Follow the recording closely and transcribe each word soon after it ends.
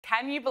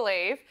can you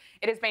believe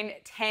it has been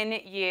 10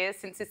 years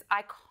since this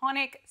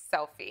iconic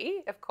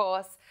selfie? Of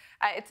course,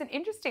 it's an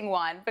interesting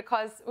one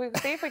because we'll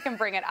see if we can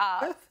bring it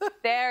up.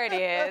 There it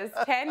is,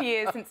 10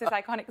 years since this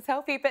iconic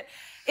selfie. But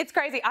it's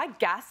crazy. I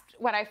gasped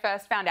when I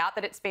first found out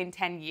that it's been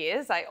 10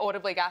 years. I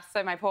audibly gasped,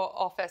 so my poor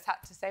office had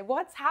to say,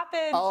 what's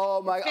happened?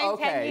 Oh, my,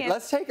 okay.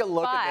 Let's take a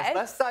look at this.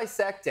 Let's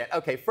dissect it.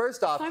 Okay,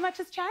 first off, so much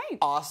has changed.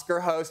 Oscar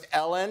host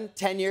Ellen,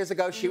 10 years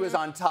ago, she was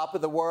on top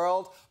of the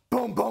world.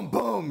 Boom, boom,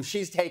 boom.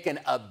 She's taken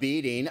a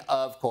beating,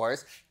 of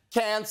course.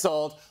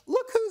 Canceled.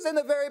 Look who's in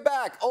the very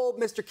back. Old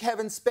Mr.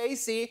 Kevin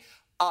Spacey,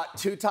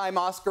 two-time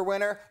Oscar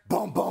winner.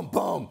 Boom, boom,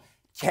 boom.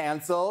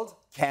 Canceled,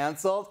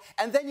 canceled.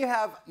 And then you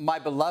have my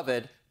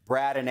beloved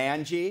Brad and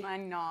Angie. I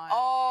know.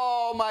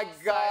 Oh, my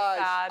gosh.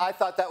 Sad. I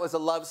thought that was a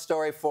love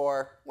story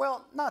for,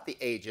 well, not the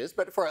ages,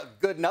 but for a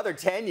good another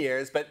 10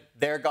 years, but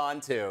they're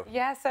gone too.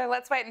 Yeah, so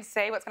let's wait and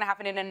see what's going to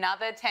happen in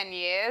another 10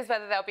 years,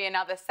 whether there'll be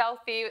another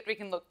selfie that we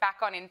can look back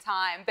on in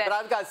time. But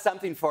I've got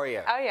something for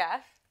you. Oh,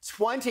 yeah?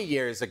 20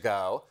 years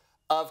ago,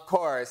 of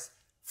course,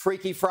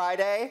 Freaky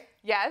Friday.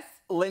 Yes.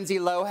 Lindsay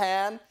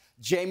Lohan,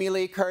 Jamie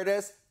Lee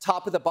Curtis,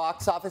 top of the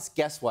box office.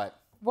 Guess what?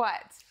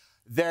 What?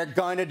 They're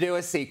going to do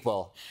a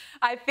sequel.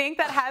 I think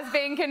that has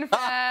been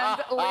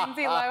confirmed.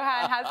 Lindsay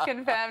Lohan has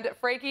confirmed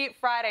Freaky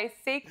Friday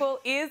sequel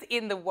is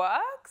in the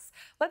works.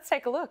 Let's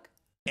take a look.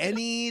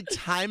 Any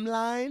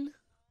timeline?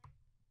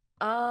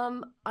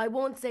 I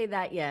won't say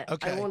that yet.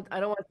 Okay. I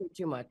don't want to say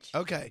too much.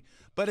 Okay.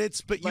 But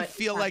you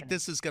feel like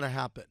this is going to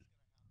happen?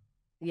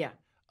 Yeah.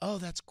 Oh,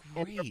 that's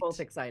great. And we're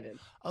both excited.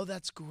 Oh,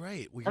 that's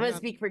great. I'm going to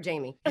speak for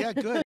Jamie. Yeah,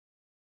 good.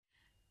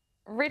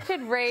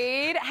 Richard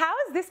Reid, how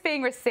is this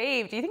being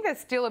received? Do you think there's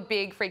still a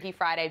big Freaky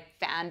Friday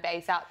fan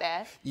base out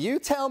there? You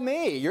tell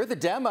me. You're the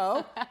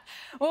demo.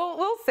 Well,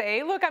 we'll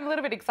see. Look, I'm a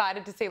little bit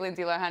excited to see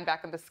Lindsay Lohan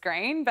back on the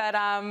screen, but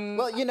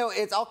Well, you know,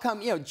 it's all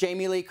come. You know,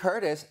 Jamie Lee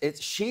Curtis.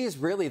 She's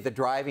really the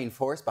driving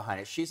force behind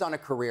it. She's on a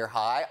career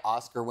high,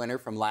 Oscar winner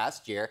from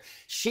last year.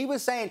 She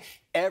was saying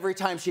every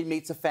time she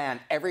meets a fan,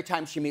 every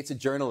time she meets a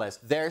journalist,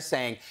 they're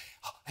saying,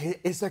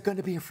 is there going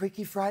to be a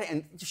Freaky Friday?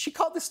 And she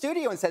called the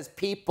studio and says,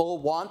 people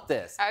want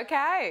this.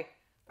 Okay.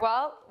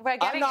 Well, we're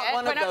getting I'm not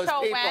one of those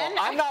people. When.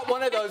 I'm not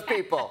one of those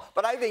people,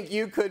 but I think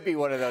you could be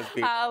one of those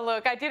people.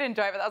 Look, I did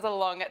enjoy it, but that was a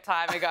long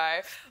time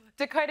ago.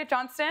 Dakota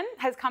Johnson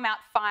has come out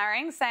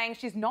firing, saying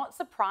she's not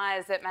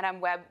surprised that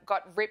Madame Web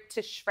got ripped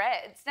to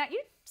shreds. Now,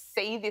 you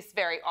see this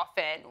very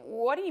often.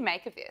 What do you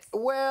make of this?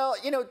 Well,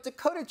 you know,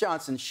 Dakota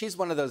Johnson, she's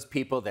one of those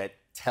people that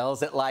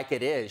tells it like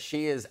it is.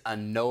 She is a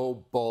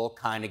no-bull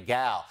kind of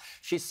gal.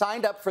 She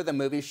signed up for the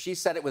movie. She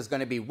said it was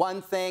going to be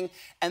one thing,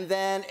 and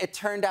then it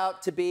turned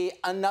out to be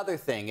another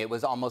thing. It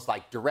was almost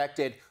like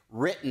directed,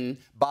 written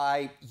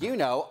by, you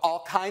know,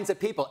 all kinds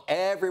of people.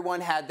 Everyone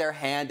had their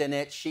hand in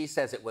it. She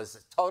says it was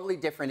a totally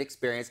different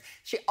experience.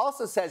 She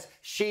also says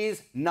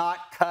she's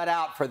not cut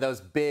out for those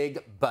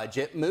big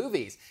budget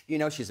movies. You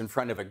know, she's in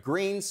front of a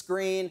green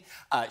screen.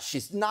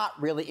 She's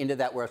not really into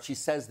that world. She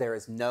says there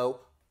is no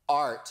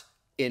art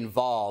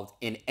involved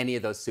in any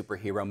of those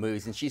superhero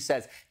movies. And she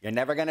says, you're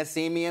never going to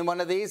see me in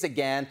one of these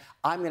again.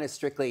 I'm going to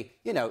strictly,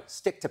 you know,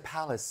 stick to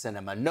palace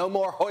cinema. No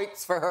more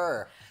Hoyts for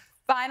her.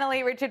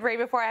 Finally, Richard Reid,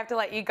 before I have to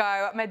let you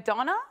go,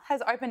 Madonna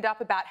has opened up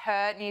about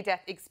her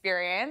near-death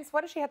experience.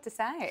 What does she have to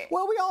say?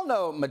 Well, we all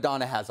know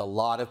Madonna has a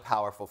lot of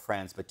powerful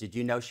friends, but did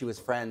you know she was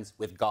friends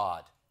with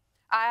God?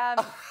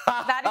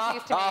 That is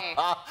news to me.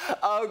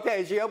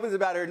 Okay, she opens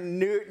about her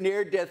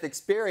near-death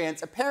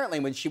experience.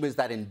 Apparently, when she was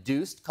that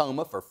induced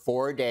coma for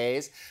 4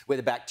 days with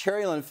a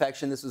bacterial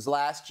infection, this was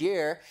last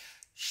year,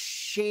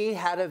 she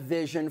had a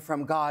vision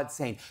from God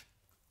saying,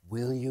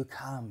 will you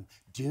come?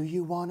 Do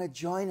you want to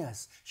join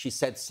us? She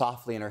said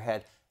softly in her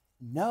head,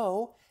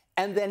 no.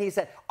 And then he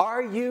said,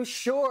 are you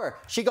sure?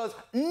 She goes,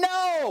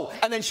 no!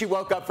 And then she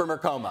woke up from her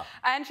coma.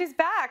 And she's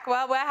back.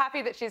 Well, we're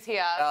happy that she's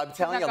here. I'm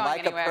telling you,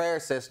 like a prayer,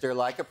 sister,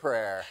 like a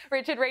prayer.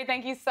 Richard Reid,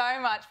 thank you so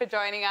much for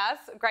joining us.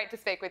 Great to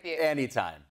speak with you. Anytime.